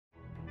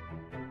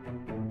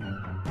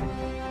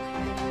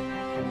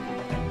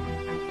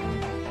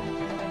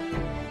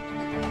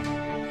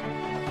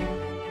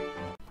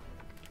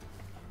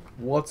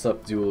What's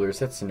up,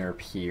 duelers? It's Nerp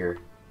here,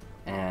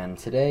 and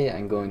today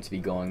I'm going to be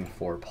going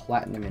for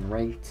Platinum in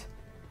Ranked.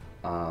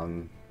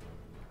 I'm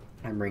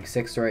rank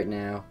 6 right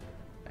now,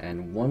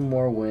 and one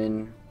more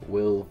win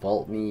will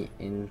vault me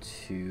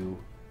into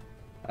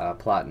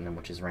Platinum,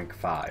 which is rank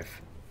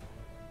 5.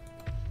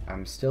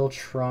 I'm still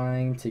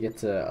trying to get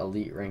to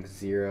Elite rank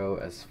 0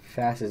 as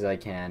fast as I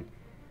can.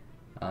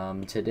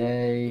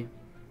 Today,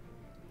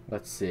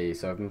 let's see,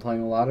 so I've been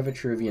playing a lot of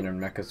Vitruvian and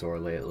Mechazor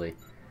lately.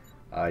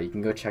 You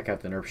can go check out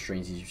the Nerp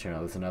Streams YouTube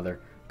channel. There's another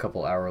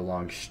couple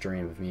hour-long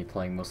stream of me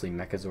playing mostly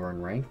Mechazor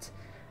and Ranked.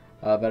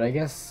 But I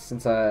guess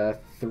since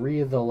 3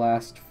 of the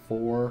last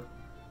 4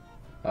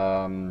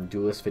 Duelyst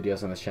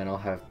videos on this channel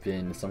have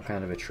been some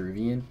kind of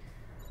Vitruvian,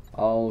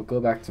 I'll go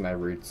back to my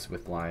roots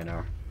with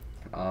Lyonar.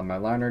 My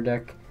Lyonar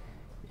deck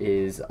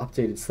is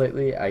updated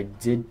slightly. I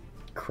did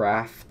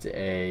craft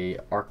a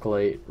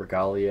Arclight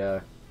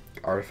Regalia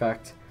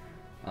artifact.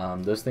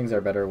 Those things are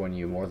better when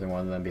you more than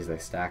one of them because they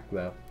stack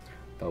though.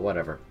 But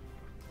whatever.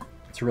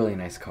 It's a really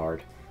nice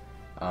card.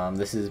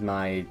 This is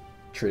my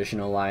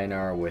traditional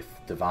Lyonar with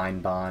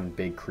Divine Bond,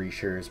 big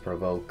creatures,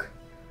 provoke.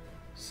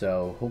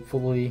 So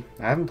hopefully,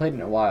 I haven't played it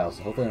in a while,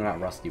 so hopefully I'm not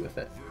rusty with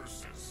it.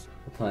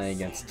 We're playing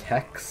against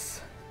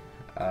Tex,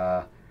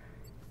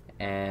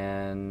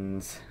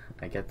 and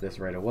I get this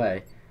right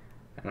away.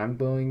 And I'm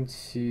going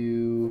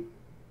to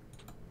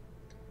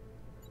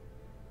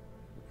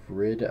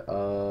rid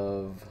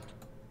of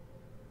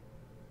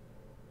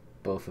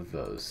both of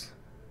those.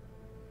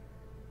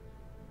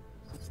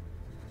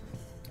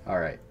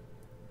 Alright,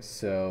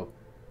 so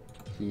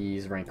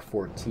he's rank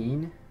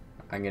 14.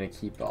 I'm going to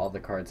keep all the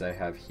cards I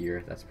have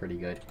here. That's pretty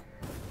good.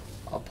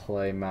 I'll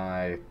play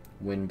my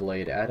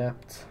Windblade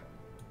Adept.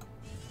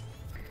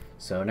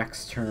 So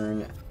next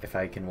turn, if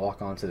I can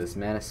walk onto this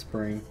Mana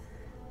Spring,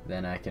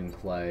 then I can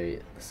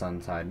play the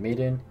Suntide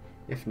Maiden.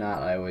 If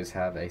not, I always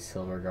have a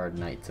Silverguard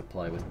Knight to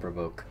play with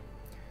Provoke.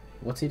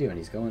 What's he doing?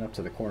 He's going up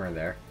to the corner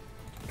there.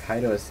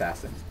 Kaido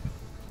Assassin.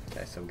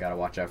 Okay, so we've got to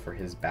watch out for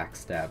his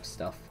backstab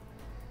stuff.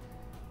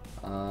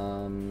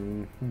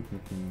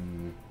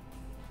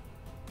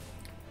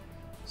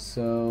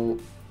 So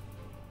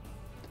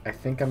I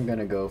think I'm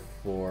gonna go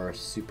for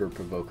Super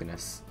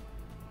Provokiness.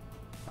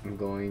 I'm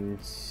going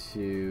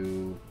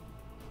to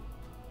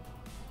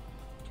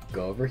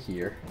go over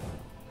here,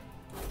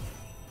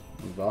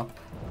 move up,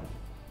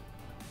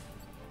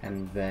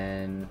 and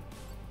then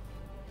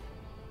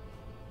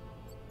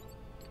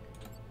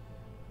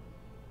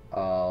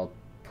I'll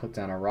put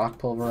down a Rock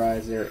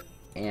Pulverizer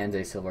and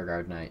a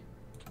Silverguard Knight.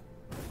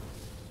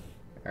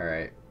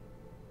 Alright.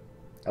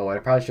 Oh, I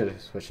probably should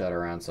have switched that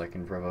around so I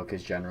can provoke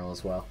his general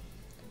as well.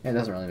 It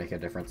doesn't really make a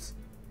difference.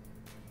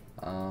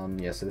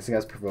 Yeah, so this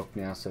guy's provoked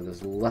now, so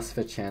there's less of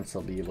a chance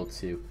he'll be able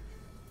to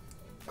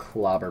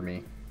clobber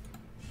me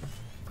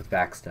with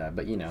backstab,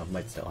 but you know, it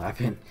might still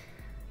happen.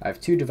 I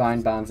have 2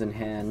 Divine Bonds in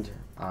hand.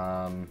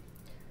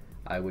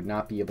 I would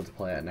not be able to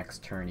play it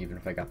next turn even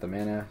if I got the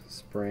Mana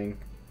Spring.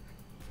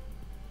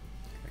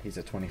 He's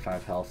at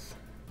 25 health.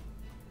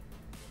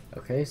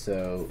 Okay,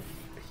 so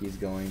he's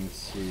going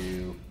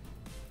to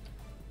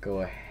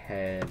go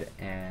ahead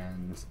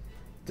and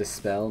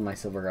dispel my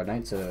Silverguard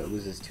Knight, so it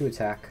loses 2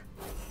 attack,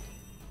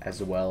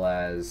 as well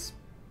as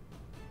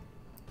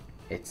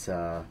its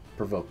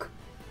provoke.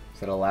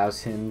 So it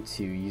allows him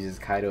to use his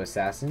Kaido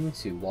Assassin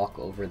to walk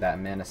over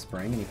that Mana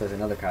Spring, and he plays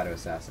another Kaido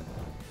Assassin.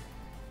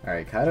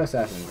 Alright, Kaido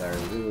Assassins are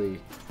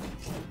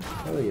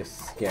really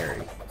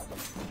scary.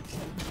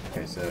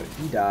 Okay, so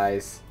he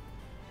dies.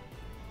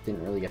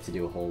 Didn't really get to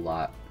do a whole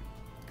lot.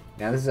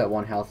 Now this is at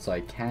 1 health, so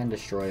I can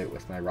destroy it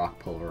with my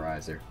Rock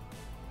Pulverizer.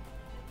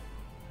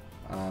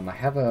 I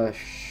have a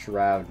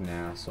Shroud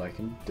now, so I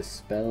can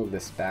dispel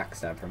this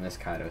backstab from this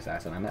Kaido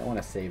Assassin. I might want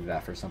to save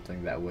that for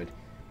something that would,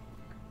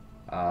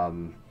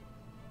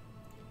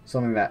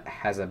 something that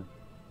has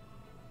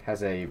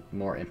a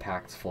more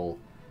impactful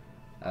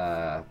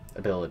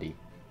ability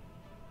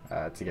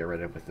to get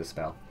rid of with the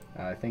spell.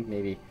 I think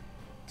maybe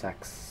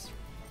Tex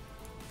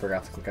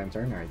forgot to click on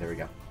turn. Alright, there we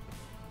go.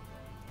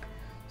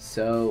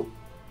 So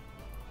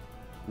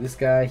this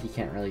guy, he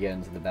can't really get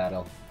into the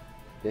battle.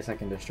 This, I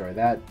can destroy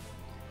that.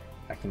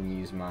 I can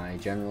use my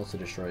general to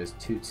destroy his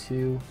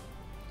 2/2.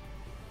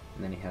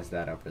 And then he has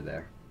that over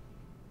there.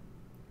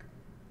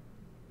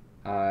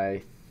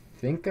 I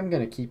think I'm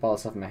going to keep all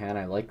this stuff in my hand.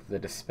 I like the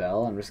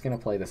Dispel. I'm just going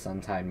to play the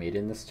Suntide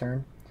Maiden this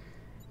turn.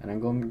 And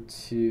I'm going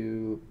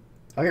to...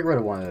 I'll get rid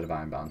of one of the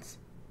Divine Bonds.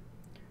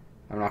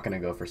 I'm not going to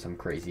go for some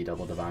crazy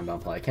double Divine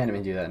Bond play. I can't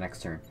even do that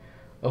next turn.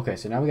 Okay,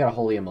 so now we got a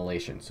Holy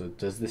Immolation. So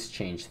does this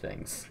change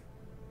things?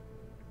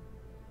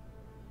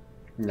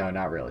 No,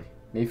 not really.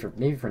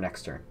 Maybe for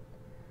next turn.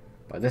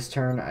 But this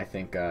turn, I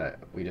think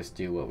we just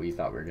do what we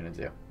thought we were going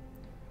to do.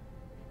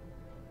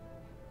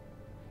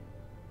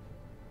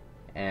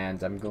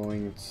 And I'm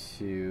going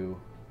to...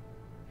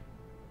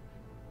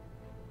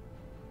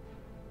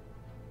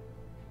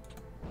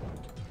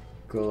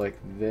 go like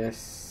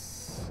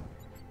this.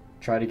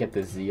 Try to get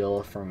the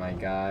Zeal for my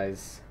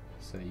guys,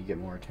 so you get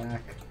more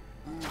attack.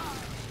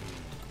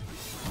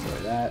 Destroy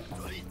that.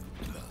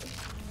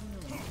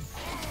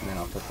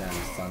 put down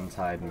a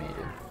Suntide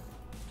Maiden.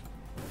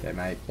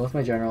 Okay, both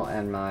my general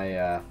and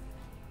my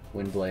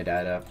Windblade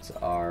Adept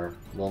are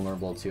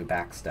vulnerable to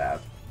backstab,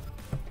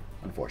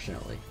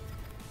 unfortunately.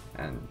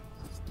 And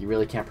you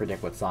really can't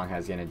predict what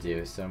Songhai's gonna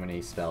do. So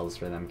many spells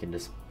for them can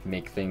just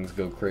make things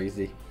go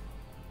crazy.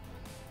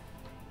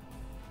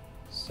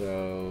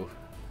 So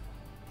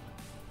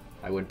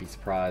I wouldn't be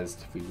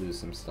surprised if we lose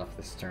some stuff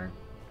this turn.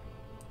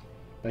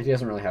 But he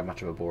doesn't really have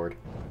much of a board.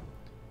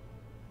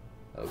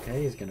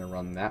 Okay, he's gonna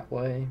run that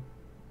way.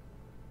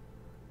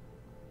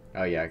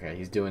 Oh yeah, okay,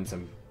 he's doing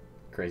some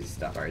crazy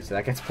stuff. Alright, so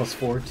that gets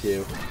 +4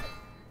 too.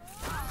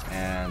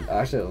 And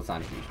actually, it's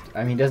not huge. I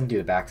mean, he doesn't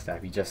do the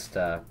backstab. He just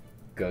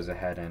goes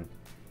ahead and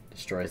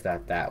destroys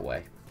that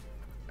way.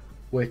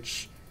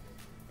 Which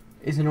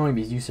is annoying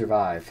because you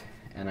survive.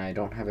 And I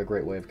don't have a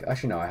great way of...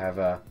 Actually, no, I have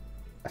a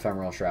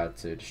Ephemeral Shroud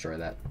to destroy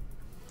that.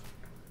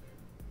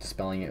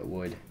 Dispelling it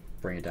would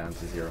bring it down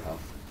to 0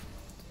 health.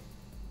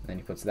 Then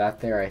he puts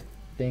that there. I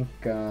think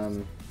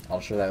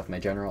I'll show that with my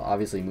general.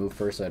 Obviously move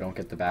first so I don't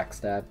get the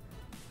backstab.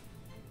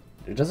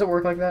 Does it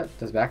work like that?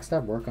 Does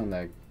backstab work on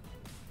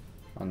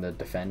the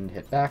defend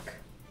hit back?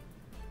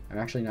 I'm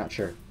actually not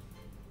sure.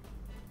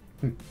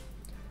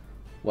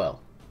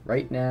 Well,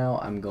 right now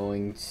I'm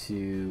going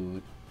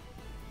to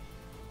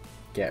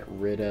get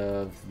rid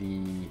of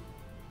the...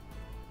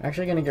 I'm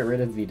actually going to get rid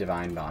of the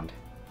Divine Bond.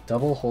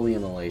 Double Holy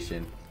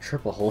Immolation,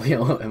 triple Holy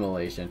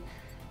Immolation.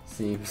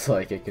 Seems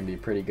like it can be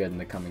pretty good in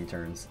the coming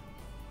turns.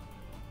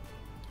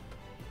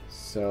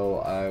 So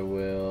I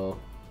will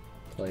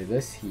play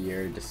this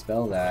here,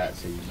 dispel that,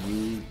 so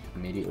you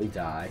immediately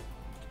die.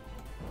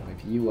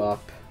 Move you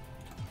up,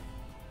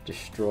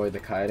 destroy the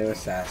Kaido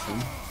Assassin,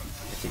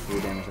 I take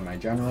 3 damage on my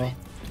general,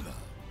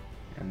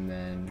 and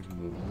then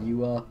move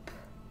you up,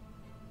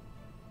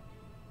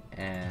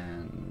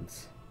 and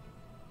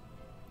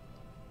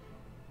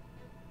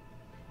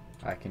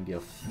I can deal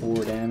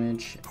 4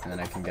 damage, and then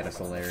I can get a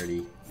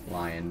Celerity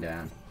Lion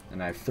down.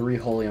 And I have 3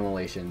 Holy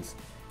Immolations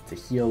to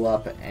heal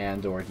up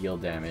and or deal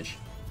damage.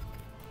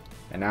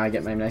 And now I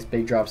get my nice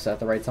big drops at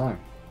the right time.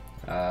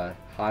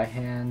 High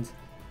Hand,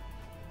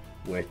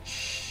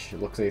 which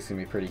looks like it's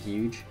going to be pretty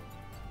huge.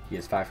 He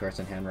has 5 cards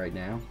in hand right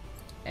now.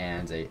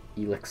 And a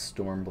Elix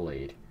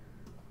Stormblade,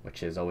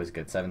 which is always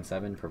good.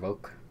 7/7,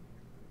 provoke.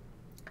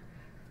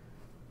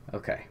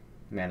 Okay.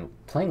 Man,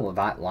 playing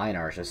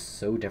Lyonar is just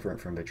so different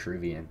from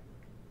Vitruvian.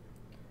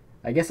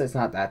 I guess it's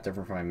not that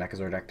different from my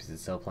Mechazord deck because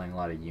it's still playing a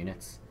lot of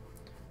units.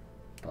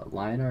 But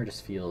Lyonar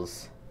just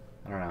feels...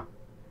 I don't know.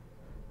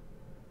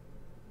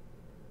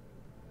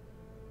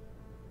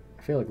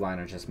 I feel like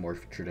Lyonar is just more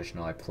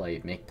traditional. I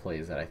make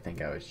plays that I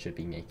think I should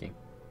be making.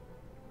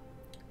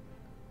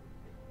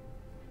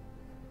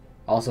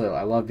 Also,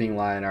 I love being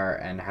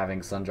Lyonar and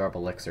having Sundrop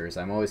Elixirs.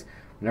 I'm always...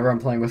 Whenever I'm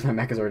playing with my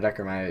Mechazord deck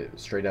or my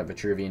straight up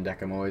Vitruvian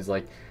deck, I'm always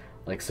like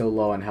so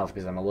low on health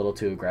because I'm a little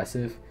too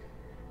aggressive.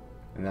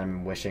 And then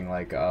I'm wishing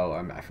like,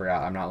 oh, I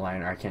forgot, I'm not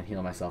Lyonar, I can't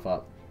heal myself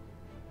up.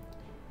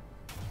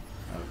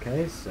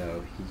 Okay,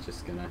 so he's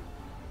just gonna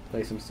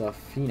play some stuff.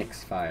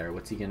 Phoenix Fire,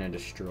 what's he gonna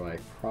destroy?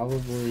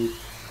 Probably,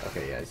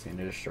 okay, yeah, he's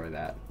gonna destroy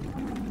that.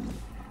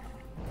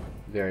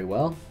 Very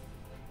well.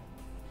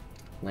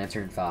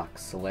 Lantern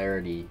Fox,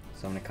 Celerity,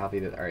 so I'm gonna copy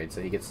that. Alright,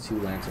 so he gets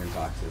 2 Lantern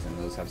Foxes and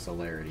those have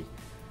Celerity.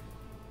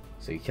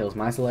 So he kills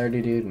my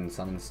Celerity dude and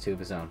summons 2 of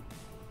his own.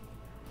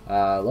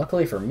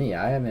 Luckily for me,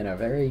 I am in a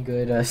very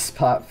good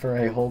spot for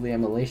a Holy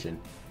Immolation.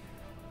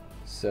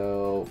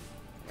 So,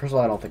 first of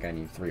all, I don't think I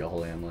need 3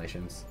 Holy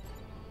Immolations.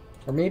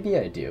 Or maybe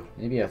I do.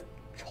 Maybe a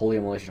Holy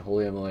Immolation,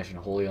 Holy Immolation,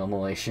 Holy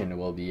Immolation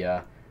will be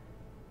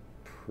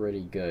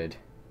pretty good.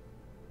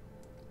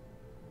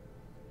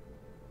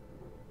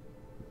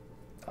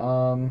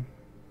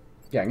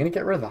 Yeah, I'm gonna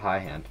get rid of the High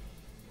Hand.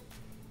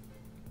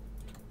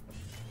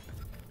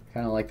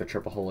 Kind of like the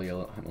triple Holy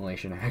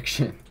Immolation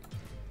action.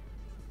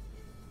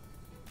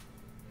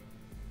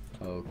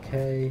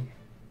 Okay.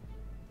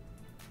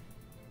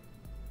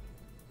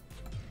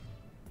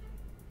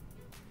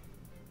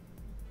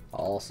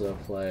 I'll also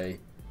play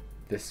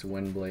this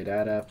Windblade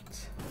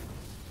Adept.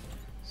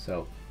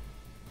 So,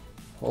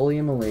 Holy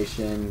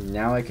Immolation.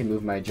 Now I can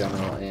move my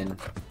general in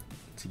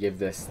to give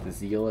this the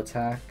Zeal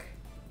attack.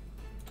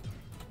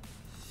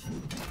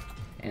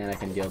 And I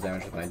can deal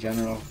damage with my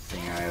general,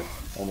 seeing I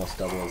have almost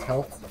double his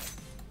health.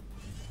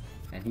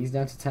 And he's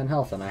down to 10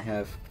 health, and I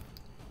have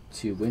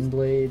 2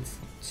 Windblades,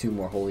 2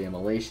 more Holy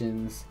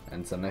Immolations,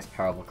 and some nice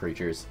powerful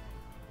creatures.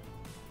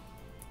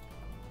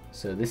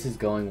 So this is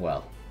going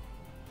well.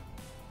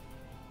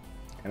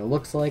 And it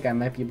looks like I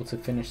might be able to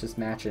finish this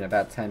match in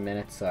about 10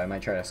 minutes, so I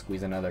might try to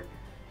squeeze another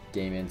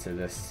game into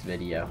this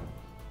video.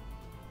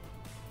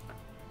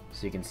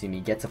 So you can see me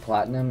get to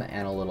Platinum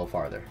and a little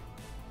farther.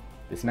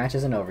 This match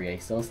isn't over yet, he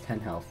still has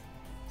 10 health.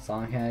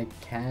 Songhai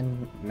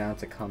can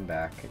mount a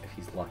comeback if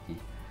he's lucky.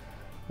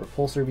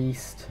 Repulsor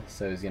Beast,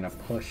 so he's going to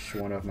push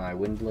one of my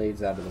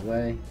Windblades out of the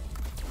way.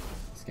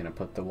 He's going to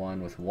put the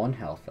one with 1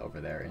 health over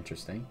there,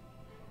 interesting.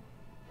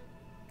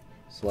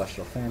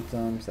 Celestial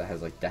Phantoms, that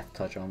has like Death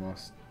Touch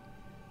almost.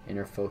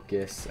 Inner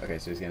Focus, okay,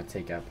 so he's going to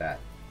take out that.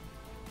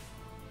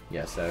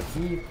 Yeah, so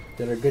he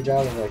did a good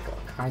job of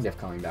like kind of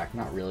coming back.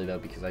 Not really though,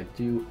 because I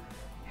do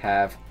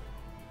have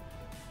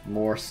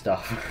more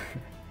stuff.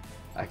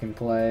 I can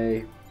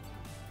play.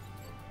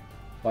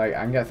 Like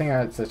I think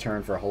it's a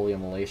turn for Holy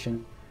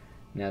Immolation.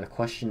 Now the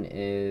question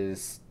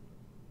is,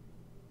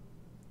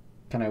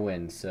 can I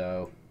win?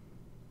 So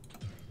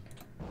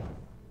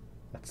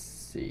let's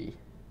see.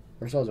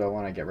 First of all, do I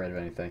want to get rid of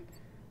anything?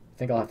 I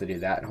think I'll have to do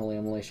that in Holy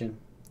Immolation.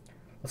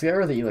 Let's get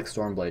rid of the Elix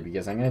Stormblade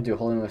because I'm going to do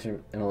Holy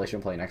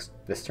Immolation play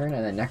this turn,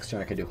 and then next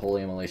turn I can do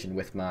Holy Immolation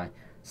with my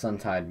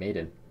Suntide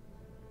Maiden.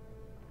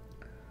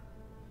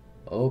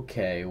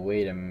 Okay,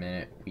 wait a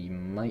minute. We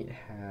might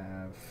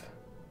have...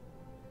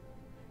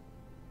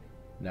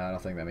 No, I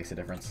don't think that makes a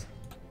difference.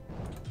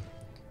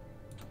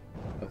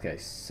 Okay,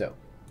 so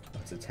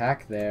let's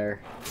attack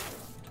there.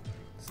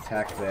 Let's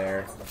attack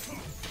there.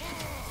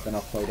 Then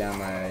I'll play down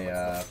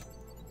my...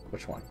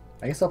 which one?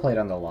 I guess I'll play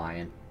down the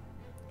Lion.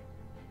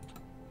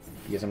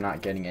 Because I'm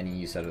not getting any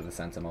use out of the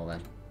Sentinel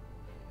then.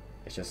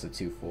 It's just a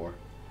 2/4.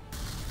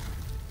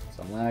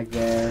 Some lag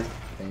there.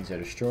 Things are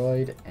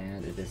destroyed.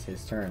 And it is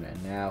his turn.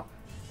 And now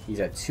he's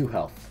at 2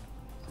 health.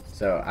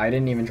 So I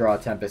didn't even draw a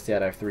Tempest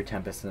yet. I have 3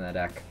 Tempests in the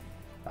deck.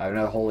 I have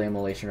another Holy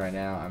Immolation right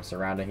now. I'm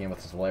surrounding him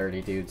with a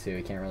Celerity dude too.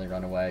 He can't really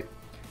run away.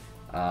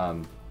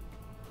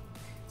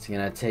 It's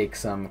going to take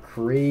some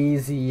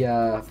crazy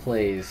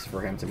plays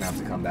for him to mount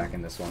a comeback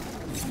in this one.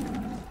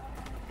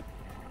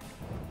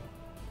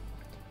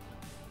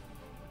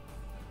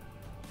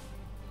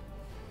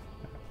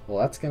 Well,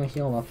 that's going to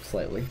heal him up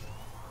slightly.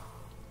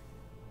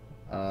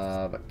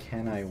 But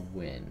can I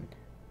win?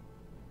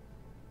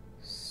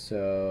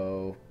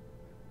 So...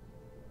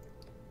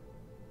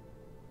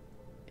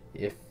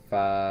 if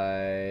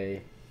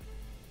I...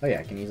 oh yeah,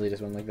 I can easily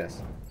just win like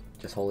this.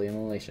 Just Holy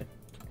Immolation.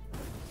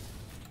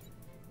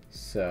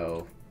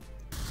 So...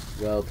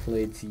 well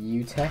played to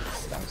you,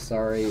 Text. I'm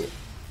sorry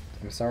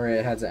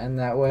it had to end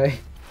that way.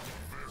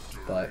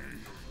 But...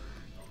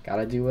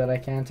 gotta do what I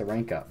can to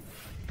rank up.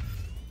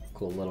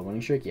 Cool little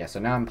winning streak. Yeah, so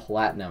now I'm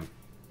Platinum.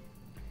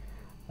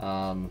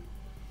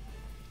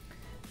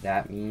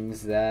 That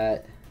means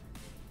that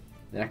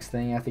the next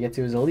thing I have to get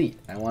to is Elite.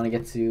 I want to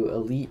get to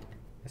Elite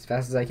as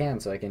fast as I can,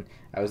 so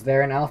I was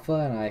there in Alpha,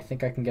 and I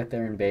think I can get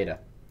there in Beta.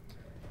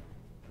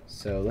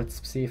 So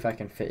let's see if I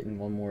can fit in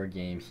one more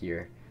game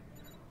here.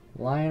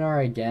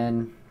 Lyonar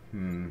again.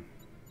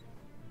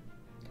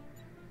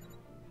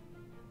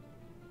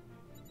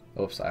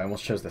 Oops, I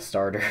almost chose the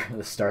starter,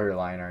 the starter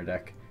Lyonar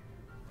deck.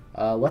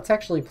 Let's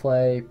actually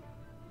play...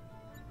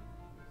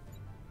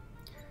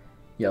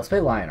 yeah, let's play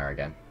Lyonar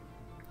again.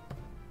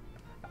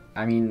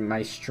 I mean,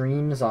 my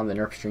streams on the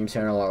Nerf Stream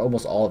channel are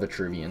almost all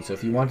Vitruvian, so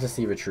if you want to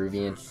see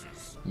Vitruvian,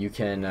 you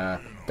can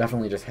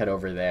definitely just head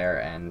over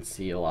there and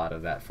see a lot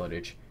of that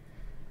footage.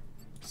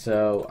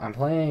 So, I'm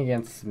playing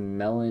against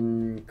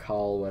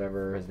Melanchol,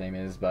 whatever his name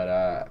is,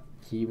 but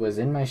he was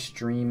in my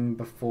stream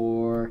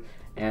before,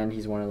 and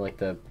he's one of like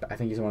the, I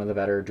think he's one of the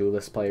better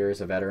Duelyst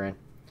players, a veteran.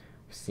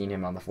 I've seen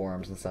him on the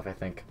forums and stuff, I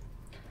think.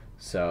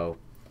 So,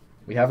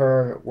 we have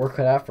our work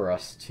cut out for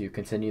us to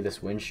continue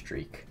this win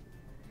streak.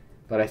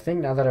 But I think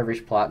now that I've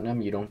reached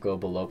Platinum, you don't go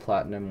below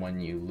Platinum when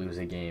you lose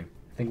a game.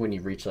 I think when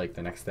you reach like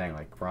the next thing,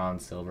 like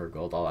Bronze, Silver,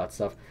 Gold, all that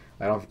stuff,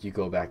 I don't think you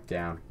go back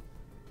down.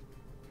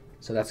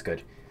 So that's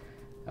good.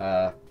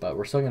 But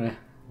we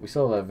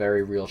still have a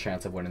very real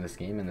chance of winning this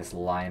game in this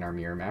Lyonar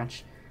mirror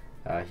match.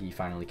 He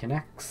finally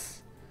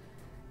connects.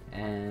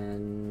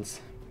 And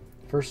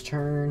first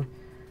turn,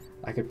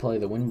 I could play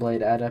the Windblade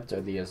Adept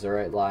or the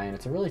Azurite Lion.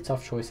 It's a really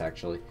tough choice,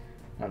 actually.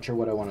 Not sure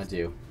what I want to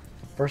do.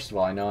 First of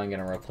all, I know I'm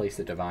going to replace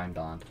the Divine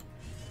Bond.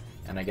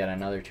 And I get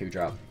another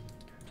 2-drop.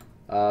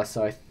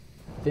 So I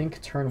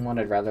think turn 1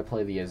 I'd rather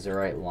play the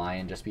Azurite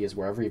Lion, just because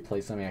wherever you play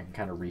something I can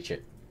kind of reach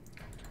it.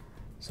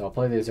 So I'll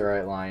play the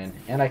Azurite Lion,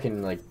 and I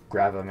can like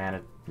grab a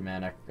mana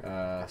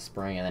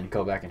spring and then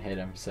go back and hit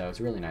him, so it's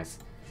really nice.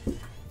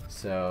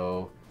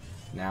 So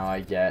now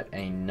I get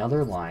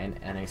another Lion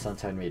and a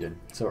Suntide Maiden.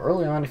 So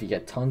early on, if you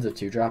get tons of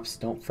 2-drops,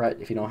 don't fret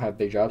if you don't have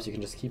big drops, you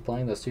can just keep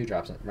playing those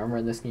 2-drops. Remember,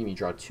 in this game you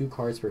draw 2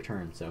 cards per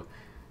turn, so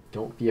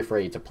don't be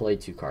afraid to play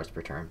 2 cards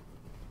per turn.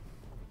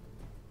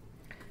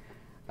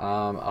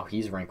 Oh,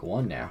 he's rank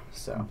 1 now,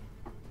 so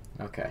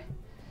okay.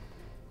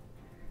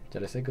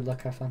 Did I say good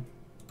luck, have fun?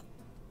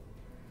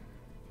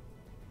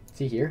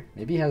 See here,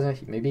 maybe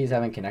he's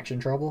having connection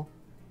trouble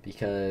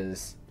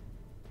because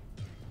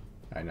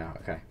I know.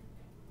 Okay.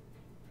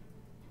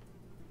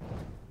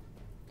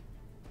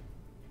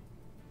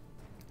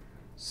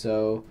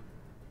 So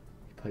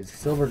he plays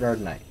Silver Guard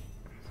Knight,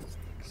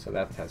 so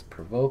that has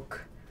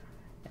Provoke,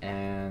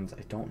 and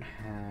I don't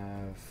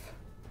have.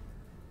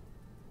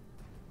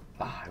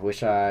 I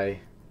wish I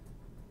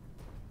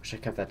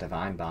kept that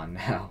Divine Bond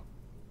now.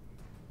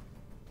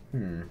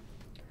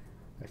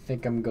 I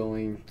think I'm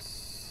going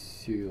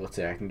to, let's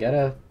see, I can get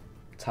a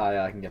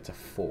tie, I can get to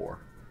 4.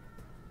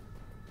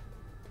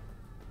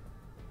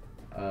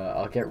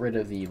 I'll get rid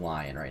of the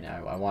Lion right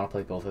now. I want to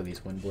play both of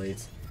these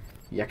Windblades.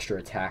 The extra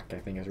attack I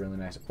think is really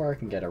nice. Or I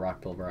can get a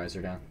Rock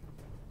Pulverizer down.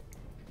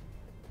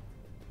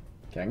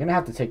 Okay, I'm gonna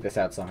have to take this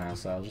out somehow,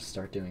 so I'll just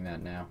start doing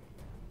that now.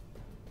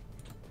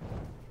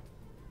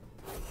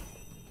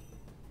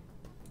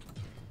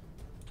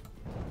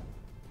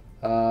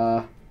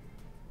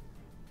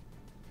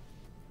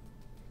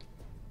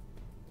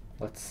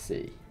 Let's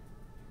see.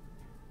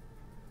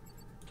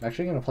 I'm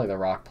actually gonna play the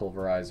rock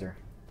pulverizer.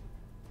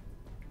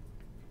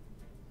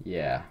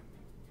 Yeah.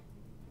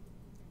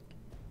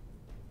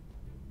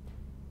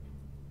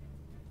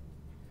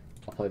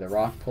 I'll play the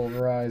rock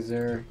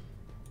pulverizer,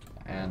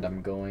 and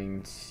I'm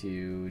going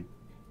to...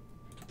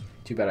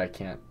 Too bad I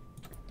can't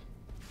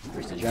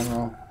reach the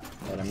general,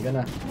 but I'm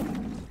gonna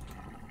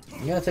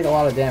take a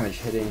lot of damage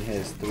hitting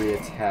his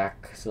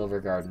 3-attack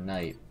Silver Guard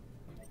Knight.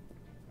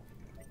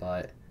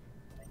 But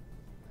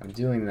I'm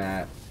doing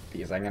that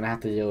because I'm gonna have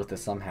to deal with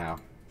this somehow.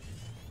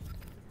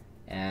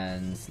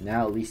 And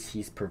now at least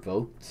he's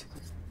provoked.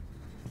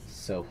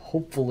 So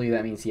hopefully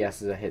that means he has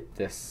to hit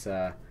this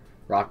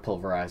rock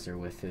pulverizer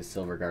with his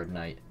Silver Guard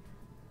Knight.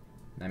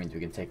 That means we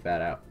can take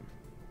that out.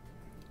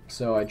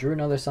 So I drew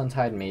another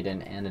Suntide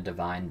Maiden and a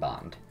Divine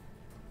Bond.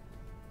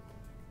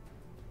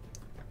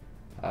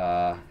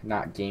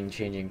 Not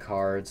game-changing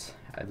cards.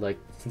 I'd like,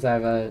 since I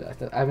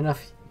have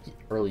enough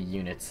early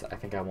units, I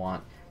think I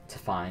want to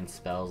find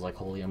spells like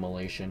Holy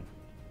Immolation.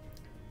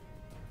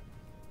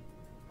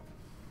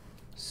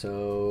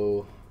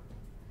 So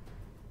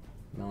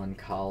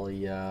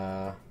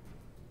Melancholia.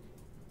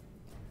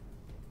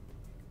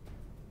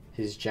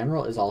 His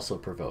general is also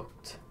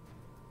provoked,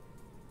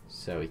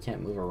 so he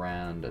can't move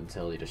around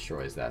until he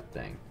destroys that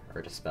thing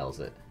or dispels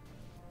it.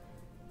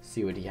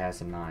 See what he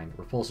has in mind.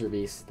 Repulsor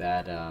Beast,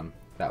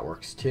 that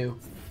works too.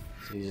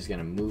 So he's just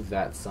gonna move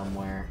that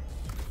somewhere,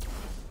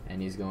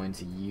 and he's going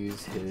to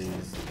use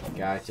his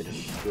guy to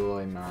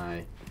destroy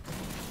my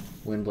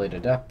Windblade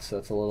Adept. So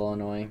that's a little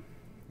annoying.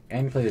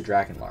 And play the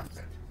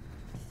Dragonlark.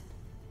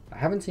 I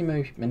haven't seen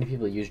many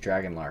people use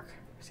Dragonlark.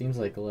 Seems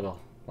like a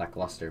little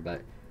lackluster,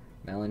 but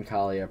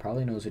Melancholia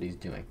probably knows what he's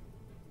doing.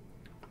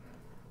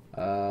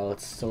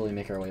 Let's slowly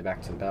make our way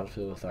back to the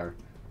battlefield with our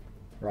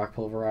rock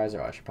pulverizer.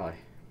 Oh, I should probably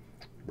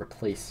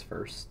replace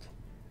first.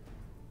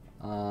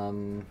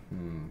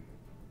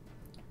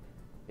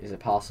 Is it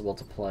possible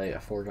to play a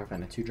 4-drop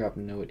and a 2-drop?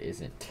 No, it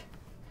isn't.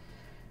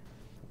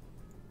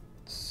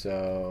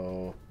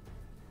 So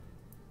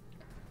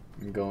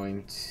I'm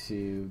going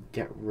to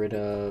get rid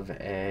of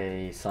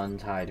a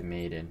Suntide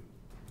Maiden.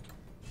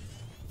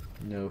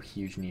 No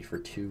huge need for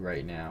 2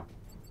 right now.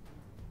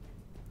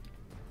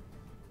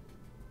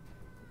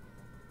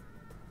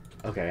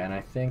 Okay, and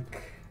I think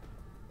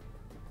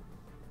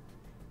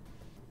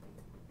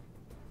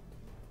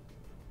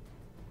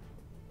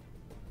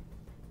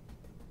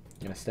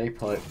I'm gonna stay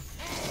put.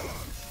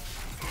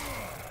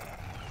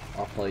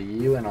 I'll play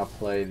you, and I'll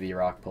play the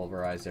rock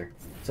pulverizer.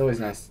 It's always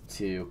nice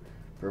to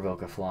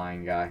provoke a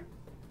flying guy.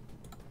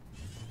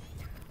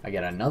 I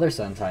get another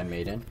Suntide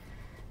Maiden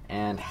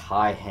and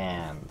High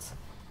Hands.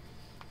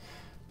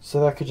 So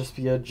that could just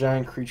be a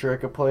giant creature I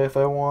could play if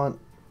I want.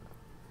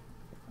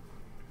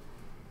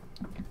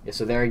 Yeah,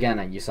 so there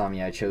again, you saw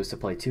me. I chose to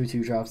play 2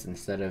 2-drops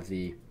instead of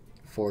the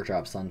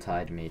 4-drop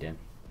Suntide Maiden.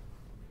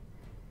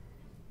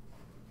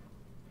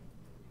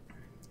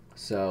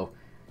 So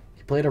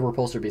he played a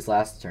Repulsor Beast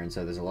last turn,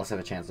 so there's less of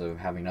a chance of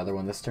having another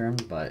one this turn,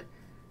 but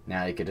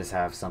now you could just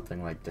have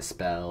something like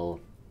Dispel,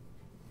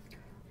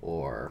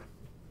 or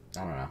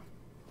I don't know,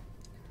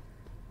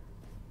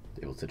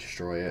 able to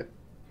destroy it.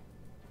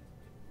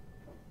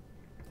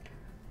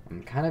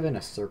 I'm kind of in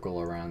a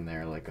circle around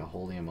there, like a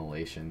Holy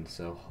Immolation,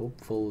 so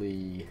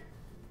hopefully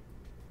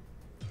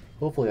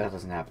that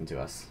doesn't happen to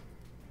us.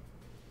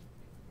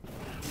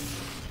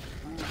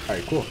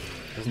 Alright, cool.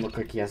 Doesn't look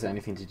like he has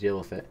anything to deal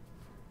with it.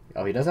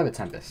 Oh, he does have a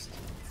Tempest.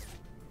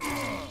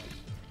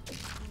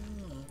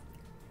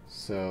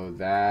 So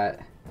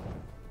that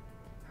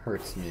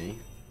hurts me.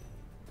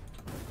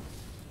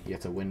 He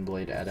gets a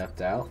Windblade Adept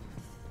out.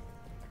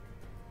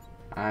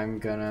 I'm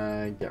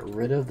gonna get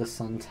rid of the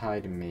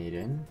Suntide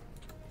Maiden.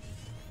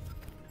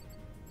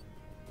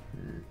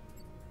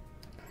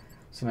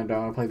 So now do I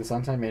want to play the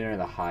Suntide Maiden or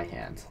the High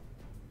Hand?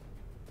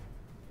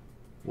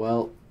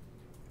 Well,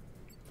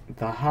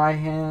 the High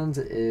Hand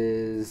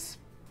is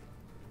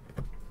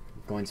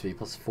going to be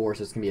 +4,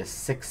 so it's going to be a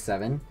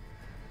 6/7.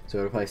 So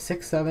it'll play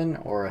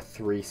 6/7 or a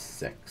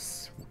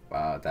 3/6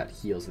 that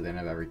heals at the end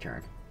of every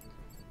turn.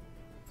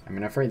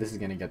 I'm afraid this is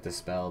going to get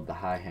dispelled, the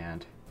High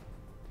Hand.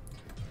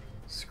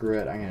 Screw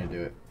it, I'm going to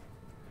do it.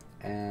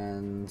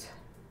 And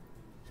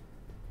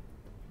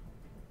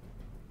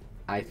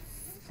I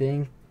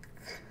think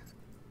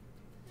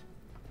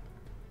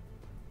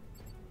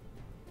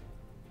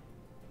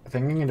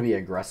I'm going to be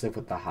aggressive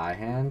with the High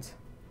Hand,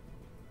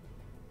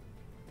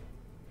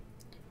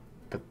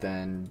 but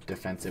then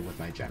defensive with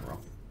my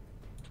general.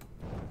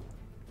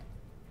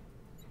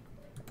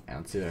 And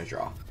let's see what I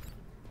draw.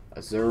 A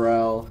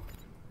Zurel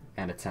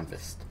and a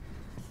Tempest.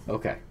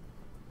 Okay.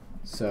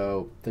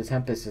 So the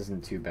Tempest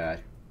isn't too bad.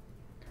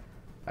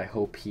 I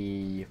hope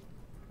he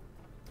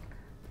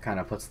kind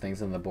of puts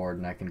things on the board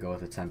and I can go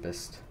with a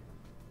Tempest.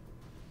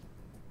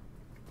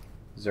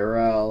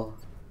 Zurel,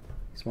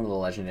 He's one of the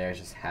legendaries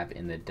just have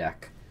in the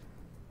deck.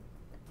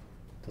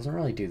 Doesn't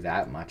really do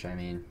that much. I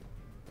mean,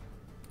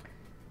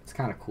 it's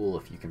kind of cool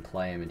if you can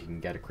play him and you can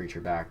get a creature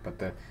back, but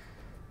the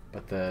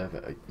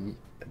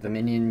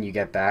minion you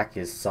get back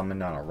is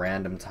summoned on a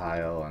random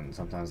tile, and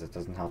sometimes it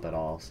doesn't help at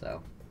all.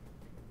 So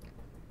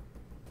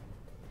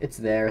it's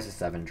there as a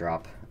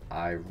 7-drop.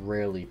 I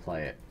rarely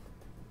play it.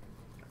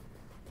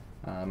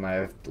 I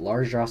have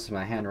large drops in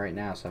my hand right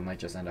now, so I might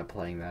just end up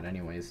playing that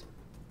anyways.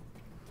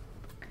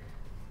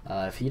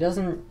 If he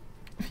doesn't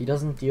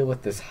deal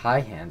with this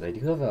high hand, I do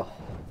have a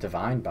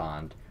Divine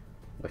Bond,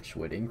 which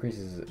would increase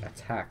his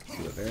attack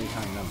to a very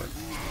high number.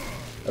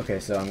 Okay,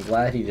 so I'm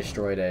glad he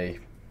destroyed a...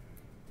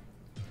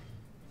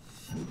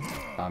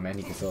 Oh man,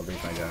 he can still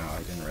breach my general. I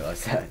didn't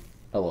realize that.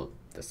 Oh well,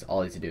 this,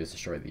 all he has to do is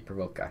destroy the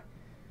provoke guy.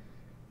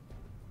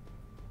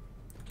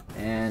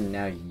 And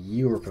now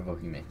you are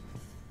provoking me.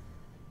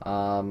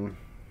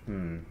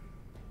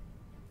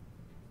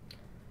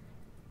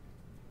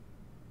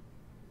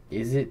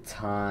 Is it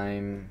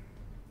time?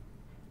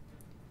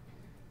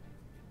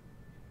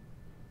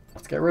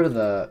 Let's get rid of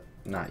the...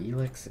 Not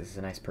Elix. This is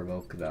a nice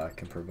provoke that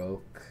can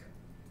provoke.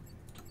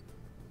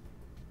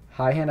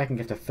 High hand I can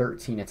get to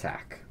 13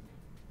 attack.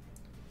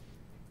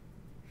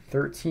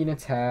 13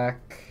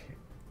 attack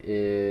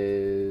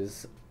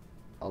is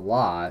a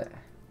lot.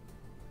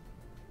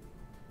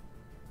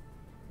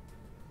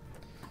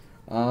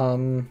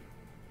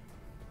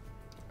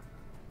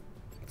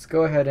 Let's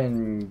go ahead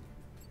and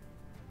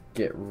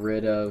get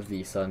rid of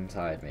the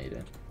Suntide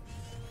Maiden.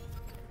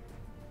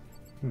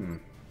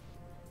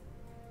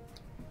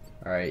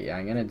 Alright, yeah,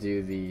 I'm gonna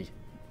do the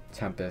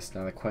Tempest.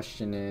 Now the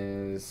question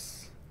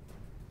is,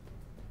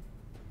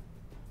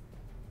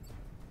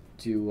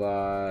 do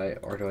I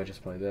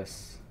just play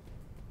this?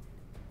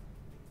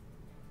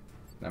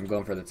 I'm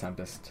going for the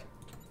Tempest.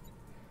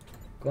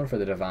 Going for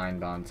the Divine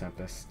Bond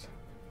Tempest.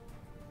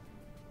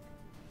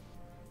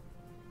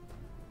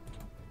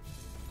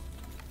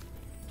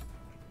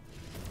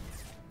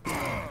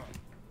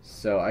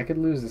 So I could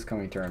lose this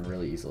coming turn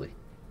really easily.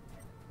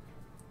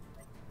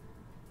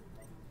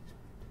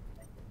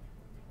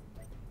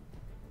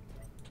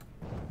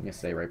 I'm gonna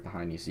stay right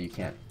behind you so you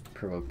can't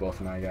provoke both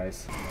of my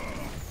guys.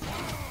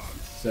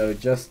 So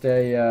just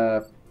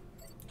a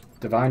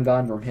Divine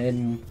Bond from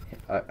him,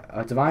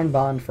 a Divine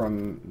Bond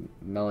from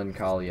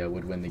Melancholia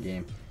would win the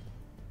game.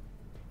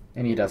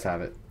 And he does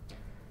have it.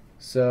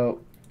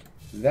 So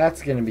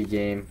that's gonna be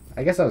game.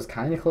 I guess I was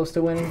kind of close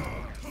to winning.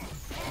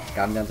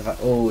 Got him down to 5.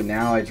 Oh,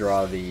 now I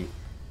draw the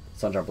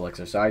Sundrop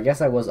Elixir. So I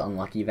guess I was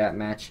unlucky that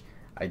match.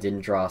 I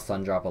didn't draw a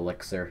Sundrop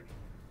Elixir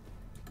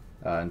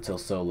until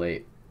so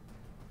late.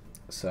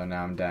 So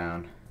now I'm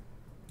down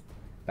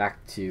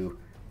back to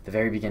the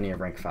very beginning of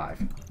rank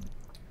 5.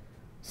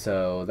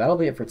 So that'll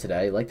be it for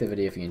today. Like the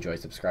video if you enjoyed.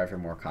 Subscribe for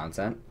more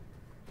content.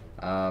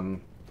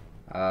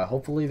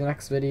 Hopefully the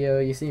next video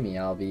you see me,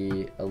 I'll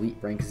be Elite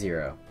rank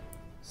 0.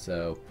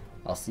 So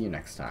I'll see you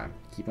next time.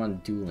 Keep on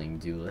dueling,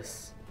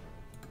 Duelists.